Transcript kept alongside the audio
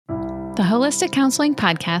The Holistic Counseling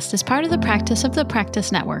Podcast is part of the Practice of the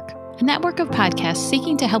Practice Network, a network of podcasts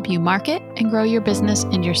seeking to help you market and grow your business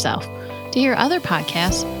and yourself. To hear other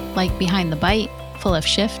podcasts like Behind the Bite, Full of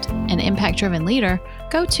Shift, and Impact Driven Leader,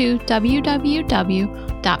 go to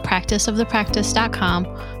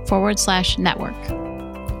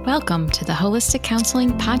www.practiceofthepractice.com/network. Welcome to the Holistic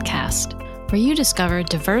Counseling Podcast, where you discover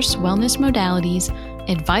diverse wellness modalities,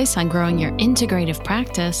 advice on growing your integrative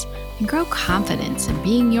practice, and grow confidence in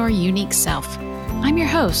being your unique self. I'm your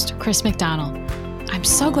host, Chris McDonald. I'm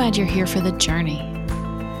so glad you're here for the journey.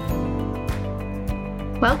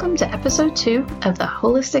 Welcome to episode 2 of the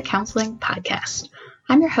Holistic Counseling Podcast.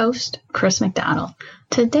 I'm your host, Chris McDonald.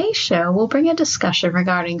 Today's show will bring a discussion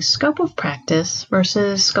regarding scope of practice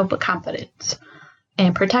versus scope of competence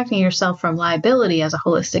and protecting yourself from liability as a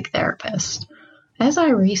holistic therapist. As I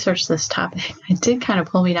researched this topic, it did kind of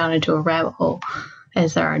pull me down into a rabbit hole,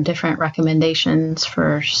 as there are different recommendations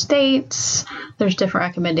for states. There's different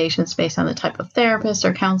recommendations based on the type of therapist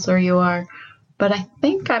or counselor you are. But I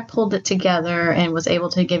think I pulled it together and was able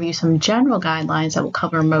to give you some general guidelines that will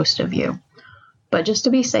cover most of you. But just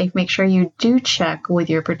to be safe, make sure you do check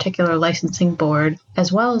with your particular licensing board,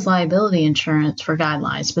 as well as liability insurance for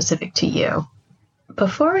guidelines specific to you.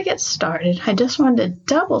 Before we get started, I just wanted to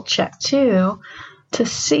double check too, to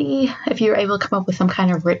see if you're able to come up with some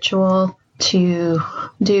kind of ritual to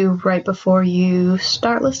do right before you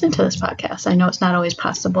start listening to this podcast. I know it's not always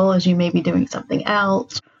possible, as you may be doing something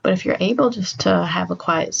else, but if you're able just to have a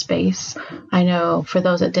quiet space, I know for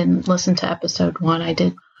those that didn't listen to episode 1, I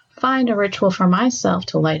did find a ritual for myself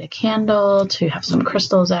to light a candle, to have some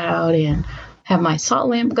crystals out, and have my salt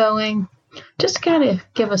lamp going, just to kind of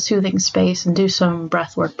give a soothing space and do some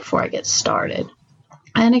breath work before I get started.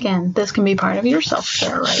 And again, this can be part of your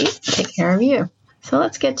self-care, right? Take care of you. So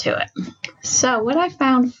let's get to it. So what I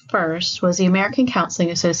found first was the American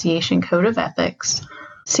Counseling Association Code of Ethics,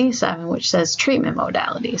 C7, which says treatment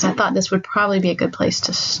modalities. I thought this would probably be a good place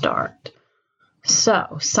to start.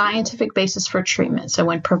 So, scientific basis for treatment. So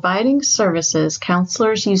when providing services,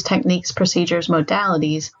 counselors use techniques, procedures,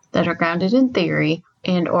 modalities that are grounded in theory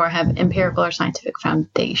and or have empirical or scientific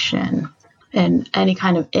foundation. And any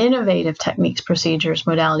kind of innovative techniques, procedures,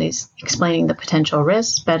 modalities explaining the potential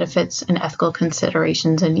risks, benefits, and ethical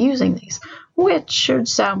considerations in using these, which should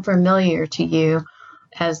sound familiar to you,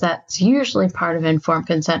 as that's usually part of informed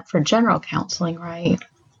consent for general counseling, right?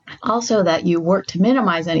 Also, that you work to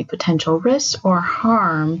minimize any potential risks or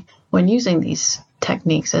harm when using these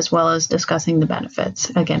techniques, as well as discussing the benefits.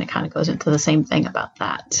 Again, it kind of goes into the same thing about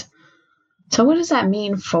that. So what does that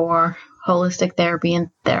mean for holistic therapy and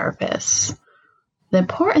therapists? The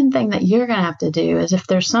important thing that you're going to have to do is, if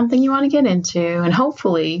there's something you want to get into, and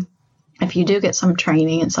hopefully if you do get some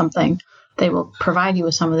training and something, they will provide you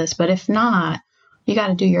with some of this. But if not, you got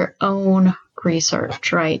to do your own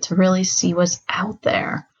research, right? To really see what's out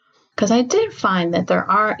there. Because I did find that there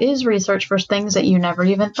is research for things that you never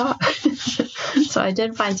even thought. So I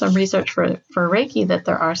did find some research for Reiki, that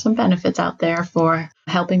there are some benefits out there for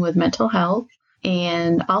helping with mental health.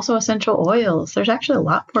 And also essential oils. There's actually a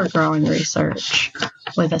lot more growing research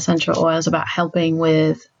with essential oils about helping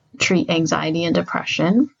with treat anxiety and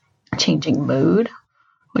depression, changing mood,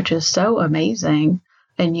 which is so amazing.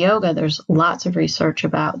 In yoga, there's lots of research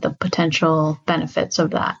about the potential benefits of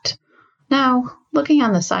that. Now, looking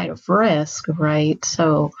on the side of risk, right?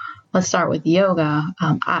 So let's start with yoga.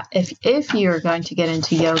 If you're going to get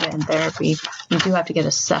into yoga and therapy, you do have to get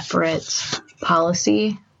a separate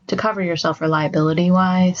policy to cover yourself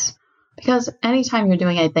liability-wise, because anytime you're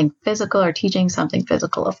doing anything physical or teaching something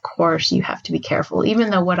physical, of course, you have to be careful. Even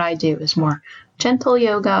though what I do is more gentle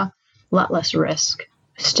yoga, a lot less risk,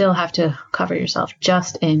 still have to cover yourself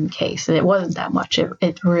just in case. And it wasn't that much.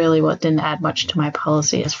 It really didn't add much to my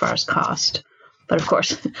policy as far as cost. But of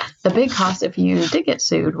course, the big cost if you did get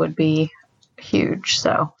sued would be huge.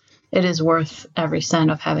 So it is worth every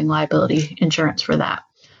cent of having liability insurance for that.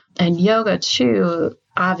 And yoga, too,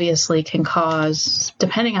 obviously can cause,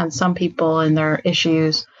 depending on some people and their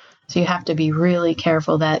issues, so you have to be really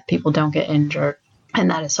careful that people don't get injured.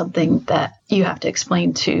 And that is something that you have to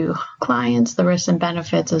explain to clients, the risks and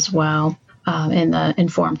benefits as well, in the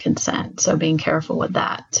informed consent. So being careful with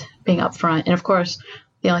that, being upfront. And of course,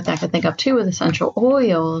 the only thing I can think of too with essential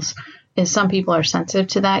oils is some people are sensitive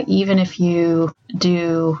to that. Even if you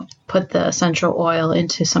do put the essential oil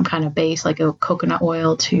into some kind of base, like a coconut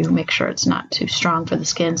oil, to make sure it's not too strong for the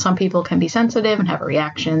skin, some people can be sensitive and have a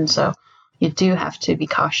reaction. So you do have to be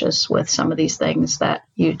cautious with some of these things that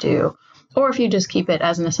you do. Or if you just keep it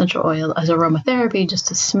as an essential oil, as aromatherapy, just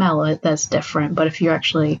to smell it, that's different. But if you're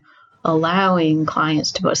actually allowing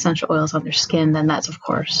clients to put essential oils on their skin, then that's, of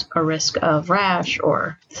course, a risk of rash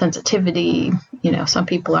or sensitivity. Some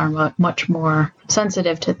people are much more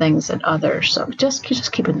sensitive to things than others. So just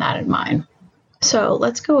keeping that in mind. So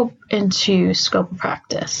let's go into scope of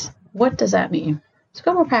practice. What does that mean?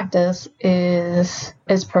 Scope of practice is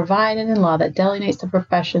provided in law that delineates the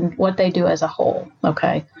profession, what they do as a whole,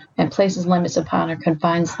 okay, and places limits upon or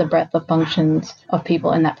confines the breadth of functions of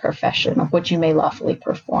people in that profession of which you may lawfully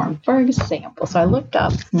perform. For example, so I looked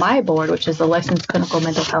up my board, which is the Licensed Clinical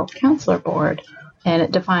Mental Health Counselor Board, and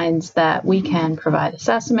it defines that we can provide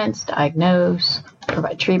assessments, diagnose,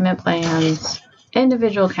 provide treatment plans,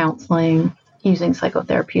 individual counseling using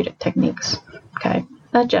psychotherapeutic techniques, okay,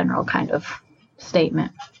 that general kind of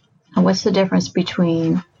statement. And what's the difference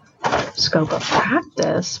between scope of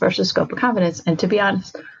practice versus scope of competence? And to be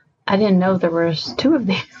honest, I didn't know there was two of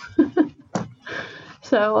these.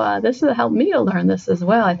 So this has helped me to learn this as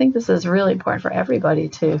well. I think this is really important for everybody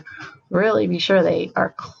to really be sure they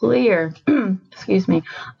are clear,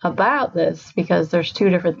 about this, because there's two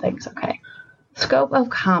different things, okay? Scope of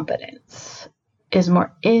competence is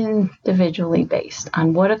more individually based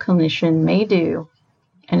on what a clinician may do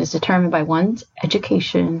and is determined by one's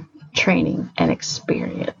education, training, and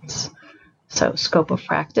experience. So scope of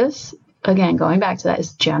practice, again, going back to that,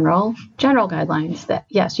 is general guidelines that,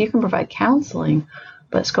 yes, you can provide counseling,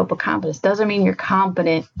 but scope of competence doesn't mean you're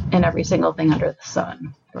competent in every single thing under the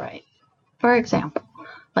sun, right? For example,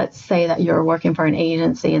 let's say that you're working for an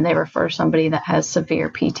agency and they refer somebody that has severe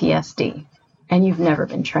PTSD and you've never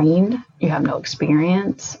been trained, you have no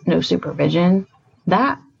experience, no supervision.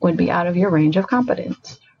 That would be out of your range of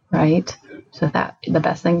competence, right? So that the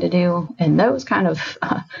best thing to do in those kind of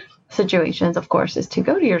situations, of course, is to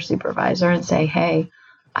go to your supervisor and say, hey,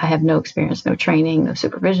 I have no experience, no training, no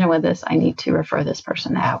supervision with this. I need to refer this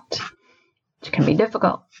person out. Which can be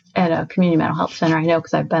difficult at a community mental health center. I know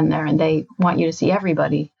because I've been there and they want you to see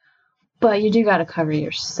everybody. But you do got to cover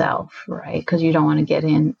yourself, right? Because you don't want to get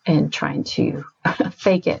in and trying to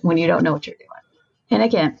fake it when you don't know what you're doing. And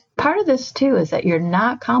again, part of this too is that you're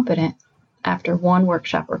not competent after one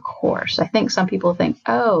workshop or course. I think some people think,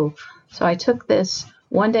 oh, so I took this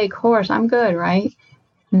one-day course, I'm good, right?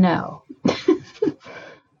 No.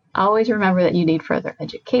 Always remember that you need further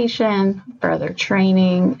education, further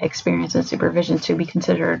training, experience, and supervision to be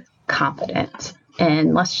considered competent.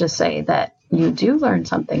 And let's just say that you do learn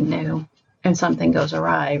something new and something goes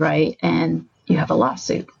awry, right? And you have a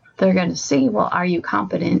lawsuit. They're going to see, well, are you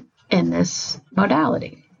competent in this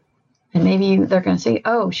modality? And maybe they're going to say,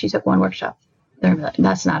 oh, she took one workshop. They're like,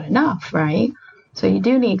 that's not enough, right? So you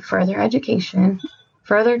do need further education,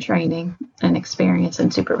 further training, and experience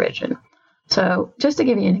and supervision. So just to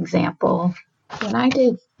give you an example, when I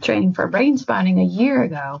did training for brain spotting a year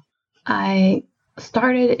ago, I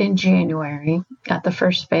started in January, got the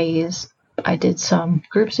first phase. I did some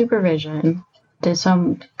group supervision, did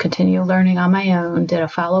some continual learning on my own, did a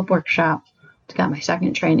follow-up workshop, got my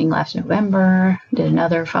second training last November, did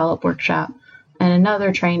another follow-up workshop, and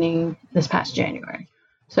another training this past January.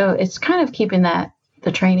 So it's kind of keeping the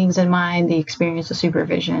trainings in mind, the experience, the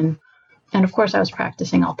supervision. And of course, I was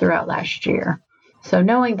practicing all throughout last year. So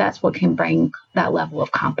knowing that's what can bring that level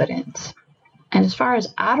of competence. And as far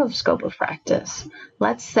as out of scope of practice,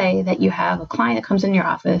 let's say that you have a client that comes in your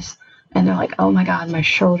office and they're like, oh my God, my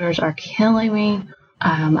shoulders are killing me.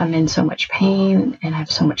 I'm in so much pain and I have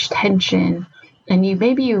so much tension. And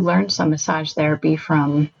maybe you learned some massage therapy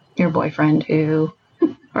from your boyfriend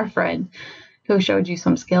or friend who showed you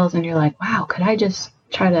some skills and you're like, wow, could I just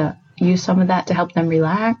try to use some of that to help them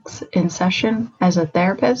relax in session as a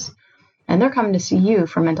therapist? And they're coming to see you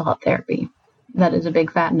for mental health therapy. That is a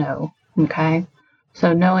big fat no, okay?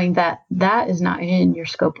 So knowing that that is not in your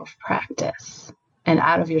scope of practice and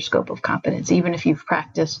out of your scope of competence, even if you've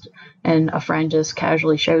practiced and a friend just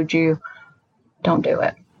casually showed you, don't do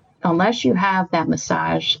it. Unless you have that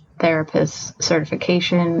massage therapist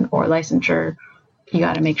certification or licensure, you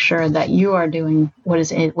got to make sure that you are doing what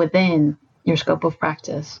is within your scope of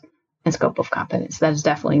practice and scope of competence. That is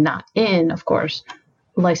definitely not in, of course,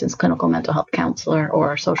 licensed clinical mental health counselor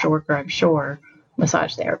or social worker, I'm sure,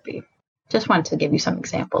 massage therapy. Just wanted to give you some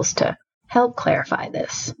examples to help clarify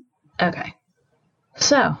this. Okay.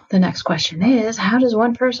 So the next question is, how does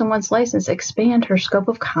one person once licensed expand her scope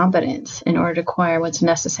of competence in order to acquire what's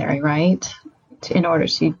necessary, right? In order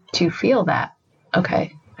to feel that,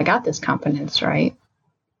 okay, I got this competence, right?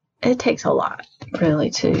 It takes a lot,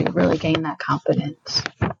 really, to really gain that competence.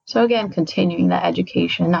 So again, continuing that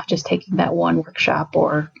education, not just taking that one workshop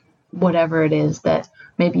or whatever it is that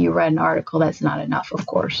maybe you read an article, that's not enough, of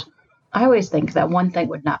course. I always think that one thing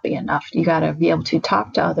would not be enough. You got to be able to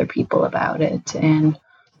talk to other people about it and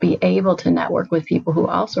be able to network with people who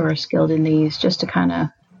also are skilled in these, just to kind of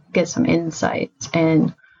get some insights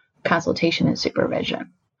and consultation and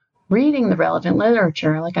supervision. Reading the relevant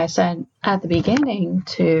literature, like I said at the beginning,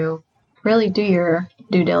 to really do your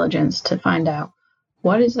due diligence to find out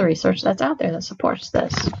what is the research that's out there that supports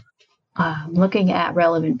this. Looking at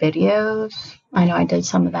relevant videos. I know I did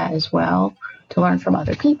some of that as well to learn from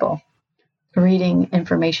other people. Reading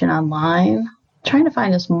information online, trying to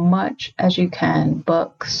find as much as you can,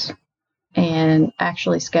 books, and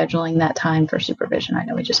actually scheduling that time for supervision. I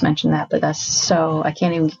know we just mentioned that, but I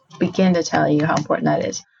can't even begin to tell you how important that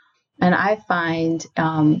is. And I find,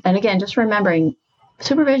 and again, just remembering,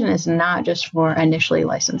 supervision is not just for initially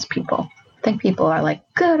licensed people. I think people are like,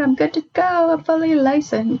 good, I'm good to go, I'm fully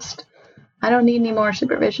licensed, I don't need any more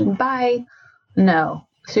supervision, bye. No,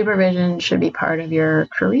 supervision should be part of your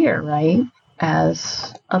career, right?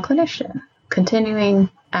 As a clinician, continuing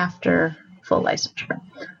after full licensure.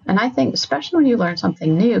 And I think, especially when you learn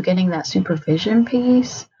something new, getting that supervision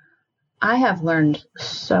piece, I have learned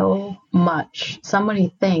so much, so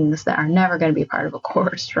many things that are never going to be part of a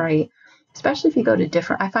course, right? Especially if you go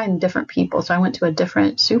to I find different people. So I went to a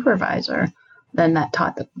different supervisor than that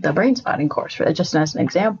taught the brain spotting course, just as an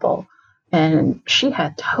example. And she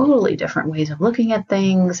had totally different ways of looking at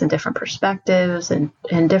things and different perspectives and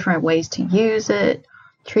different ways to use it,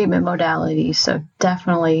 treatment modalities. So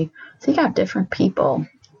definitely seek out different people.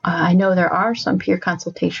 I know there are some peer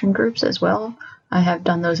consultation groups as well. I have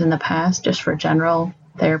done those in the past just for general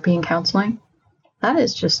therapy and counseling. That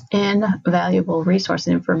is just invaluable resource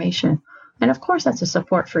and information. And of course, that's a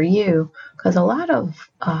support for you, because a lot of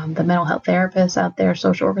the mental health therapists out there,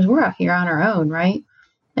 social workers, we're out here on our own, right?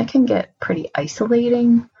 It can get pretty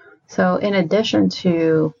isolating. So in addition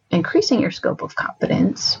to increasing your scope of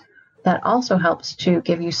competence, that also helps to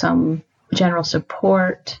give you some general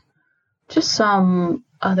support, just some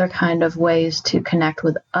other kind of ways to connect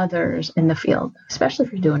with others in the field, especially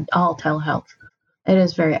if you're doing all telehealth. It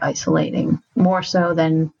is very isolating, more so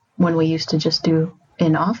than when we used to just do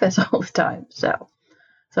in office all the time. So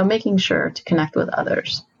making sure to connect with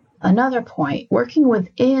others. Another point, working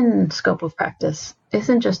within scope of practice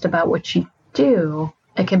isn't just about what you do.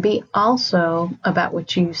 It can be also about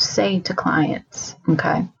what you say to clients,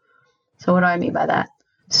 okay? So what do I mean by that?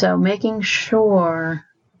 So making sure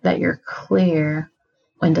that you're clear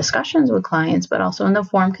in discussions with clients, but also in the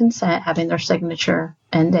form consent, having their signature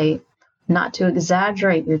and date, not to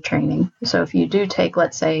exaggerate your training. So if you do take,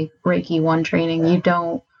 let's say, Reiki 1 training, you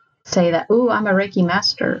don't say that, ooh, I'm a Reiki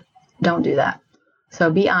master. Don't do that. So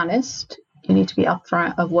be honest. You need to be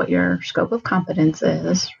upfront of what your scope of competence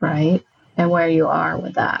is, right? And where you are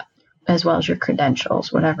with that, as well as your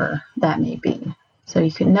credentials, whatever that may be. So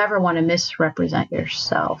you can never want to misrepresent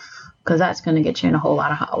yourself, because that's going to get you in a whole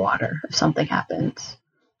lot of hot water if something happens.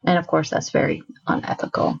 And of course, that's very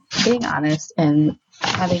unethical. Being honest and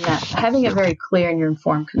having it very clear in your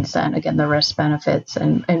informed consent, again, the risk benefits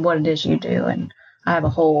and what it is you do. And I have a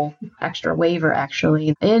whole extra waiver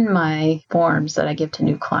actually in my forms that I give to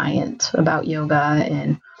new clients about yoga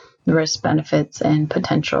and the risk benefits and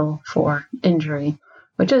potential for injury,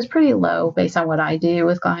 which is pretty low based on what I do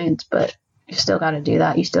with clients, but you still got to do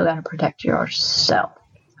that. You still got to protect yourself.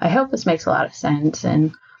 I hope this makes a lot of sense,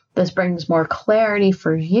 and this brings more clarity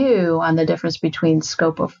for you on the difference between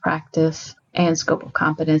scope of practice and scope of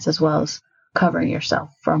competence, as well as covering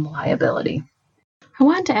yourself from liability. I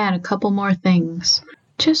want to add a couple more things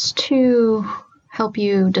just to help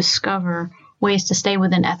you discover ways to stay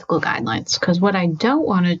within ethical guidelines, because what I don't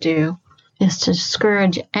want to do is to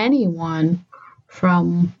discourage anyone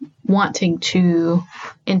from wanting to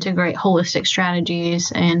integrate holistic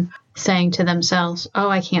strategies and saying to themselves, oh,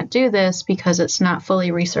 I can't do this because it's not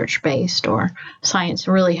fully research-based or science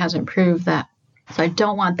really hasn't proved that. So I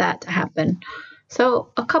don't want that to happen.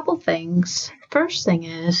 So a couple things. First thing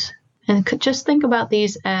is, and just think about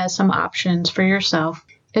these as some options for yourself,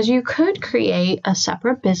 is you could create a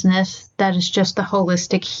separate business that is just a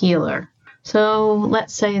holistic healer. So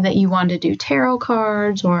let's say that you want to do tarot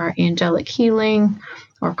cards or angelic healing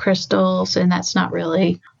or crystals, and that's not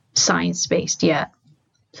really science-based yet.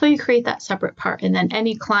 So you create that separate part, and then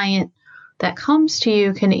any client that comes to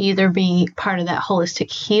you can either be part of that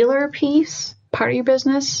holistic healer piece, part of your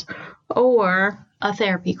business, or a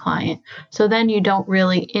therapy client. So then you don't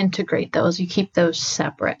really integrate those. You keep those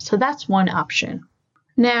separate. So that's one option.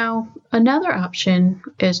 Now, another option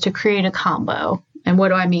is to create a combo. And what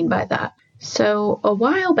do I mean by that? So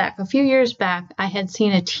a few years back, I had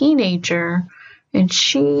seen a teenager, and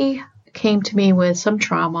she came to me with some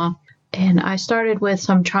trauma. And I started with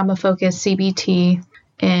some trauma-focused CBT,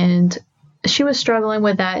 and she was struggling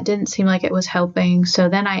with that. It didn't seem like it was helping. So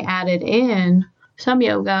then I added in some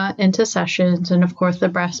yoga into sessions, and of course the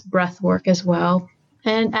breath work as well,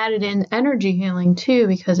 and added in energy healing too,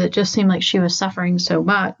 because it just seemed like she was suffering so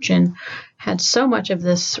much and had so much of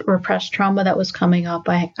this repressed trauma that was coming up.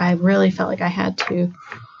 I really felt like I had to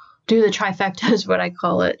do the trifecta, is what I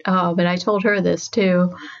call it. But I told her this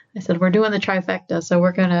too. I said, we're doing the trifecta, so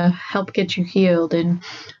we're going to help get you healed. And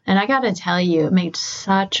I got to tell you, it made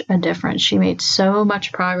such a difference. She made so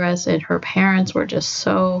much progress, and her parents were just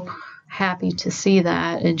so happy to see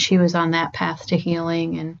that. And she was on that path to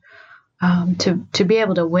healing. And to be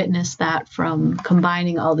able to witness that from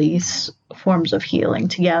combining all these forms of healing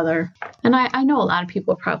together. And I know a lot of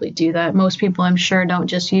people probably do that. Most people, I'm sure, don't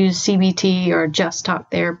just use CBT or just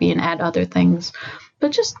talk therapy and add other things.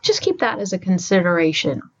 But just keep that as a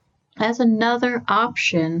consideration, as another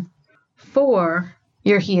option for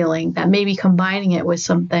your healing, that maybe combining it with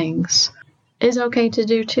some things is okay to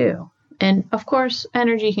do too. And of course,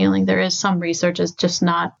 energy healing, there is some research, it's just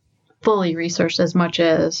not fully researched as much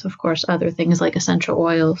as, of course, other things like essential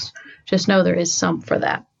oils. Just know there is some for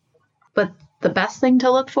that. But the best thing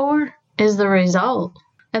to look for is the result.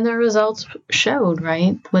 And the results showed,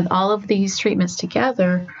 right? With all of these treatments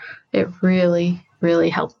together, it really, really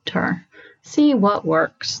helped her see what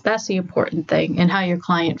works. That's the important thing, and how your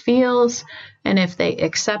client feels, and if they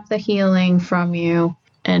accept the healing from you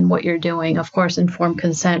and what you're doing. Of course, informed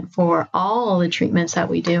consent for all the treatments that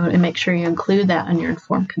we do, and make sure you include that in your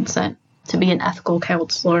informed consent to be an ethical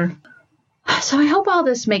counselor. So I hope all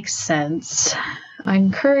this makes sense. I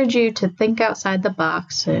encourage you to think outside the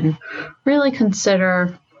box and really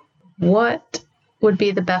consider what would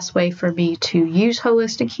be the best way for me to use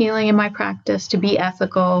holistic healing in my practice, to be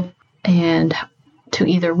ethical, and to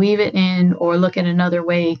either weave it in or look at another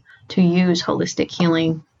way to use holistic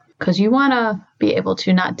healing. Because you want to be able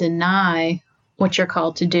to not deny what you're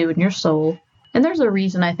called to do in your soul. And there's a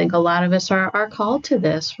reason I think a lot of us are called to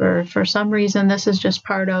this. For some reason, this is just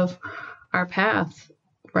part of our path,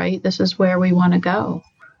 right? This is where we want to go.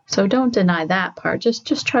 So don't deny that part.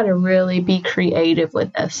 Just try to really be creative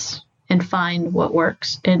with this and find what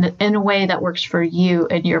works in a way that works for you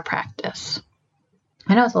and your practice.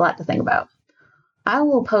 I know it's a lot to think about. I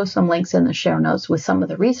will post some links in the show notes with some of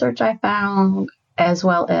the research I found, as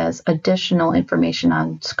well as additional information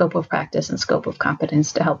on scope of practice and scope of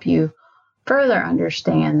competence to help you further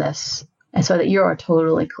understand this, and so that you are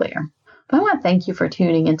totally clear. But I want to thank you for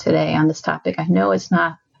tuning in today on this topic. I know it's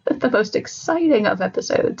not the most exciting of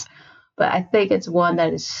episodes, but I think it's one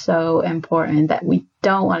that is so important that we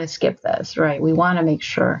don't want to skip this, right? We want to make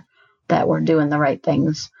sure that we're doing the right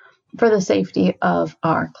things for the safety of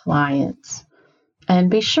our clients.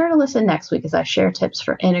 And be sure to listen next week as I share tips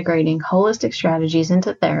for integrating holistic strategies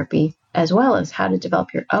into therapy, as well as how to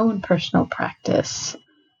develop your own personal practice.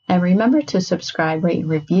 And remember to subscribe, rate, and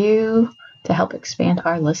review to help expand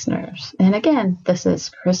our listeners. And again, this is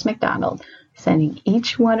Chris McDonald, sending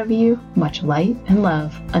each one of you much light and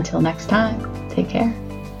love. Until next time, take care.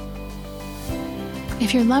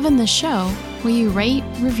 If you're loving this show, will you rate,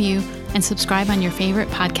 review, and subscribe on your favorite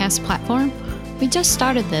podcast platform? We just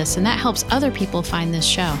started this, and that helps other people find this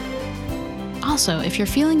show. Also, if you're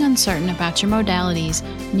feeling uncertain about your modalities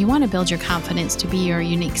and you want to build your confidence to be your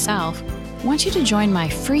unique self, I want you to join my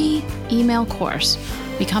free email course,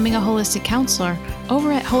 Becoming a Holistic Counselor,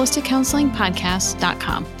 over at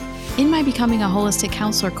holisticcounselingpodcast.com. In my Becoming a Holistic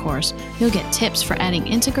Counselor course, you'll get tips for adding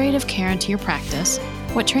integrative care into your practice,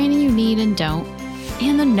 what training you need and don't,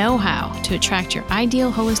 and the know-how to attract your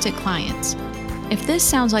ideal holistic clients. If this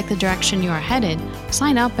sounds like the direction you are headed,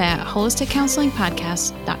 sign up at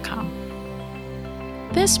holisticcounselingpodcast.com.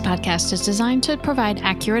 This podcast is designed to provide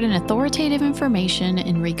accurate and authoritative information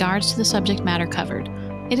in regards to the subject matter covered.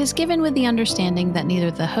 It is given with the understanding that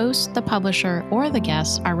neither the host, the publisher, or the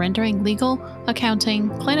guests are rendering legal, accounting,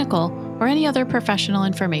 clinical, or any other professional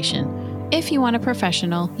information. If you want a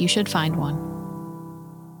professional, you should find one.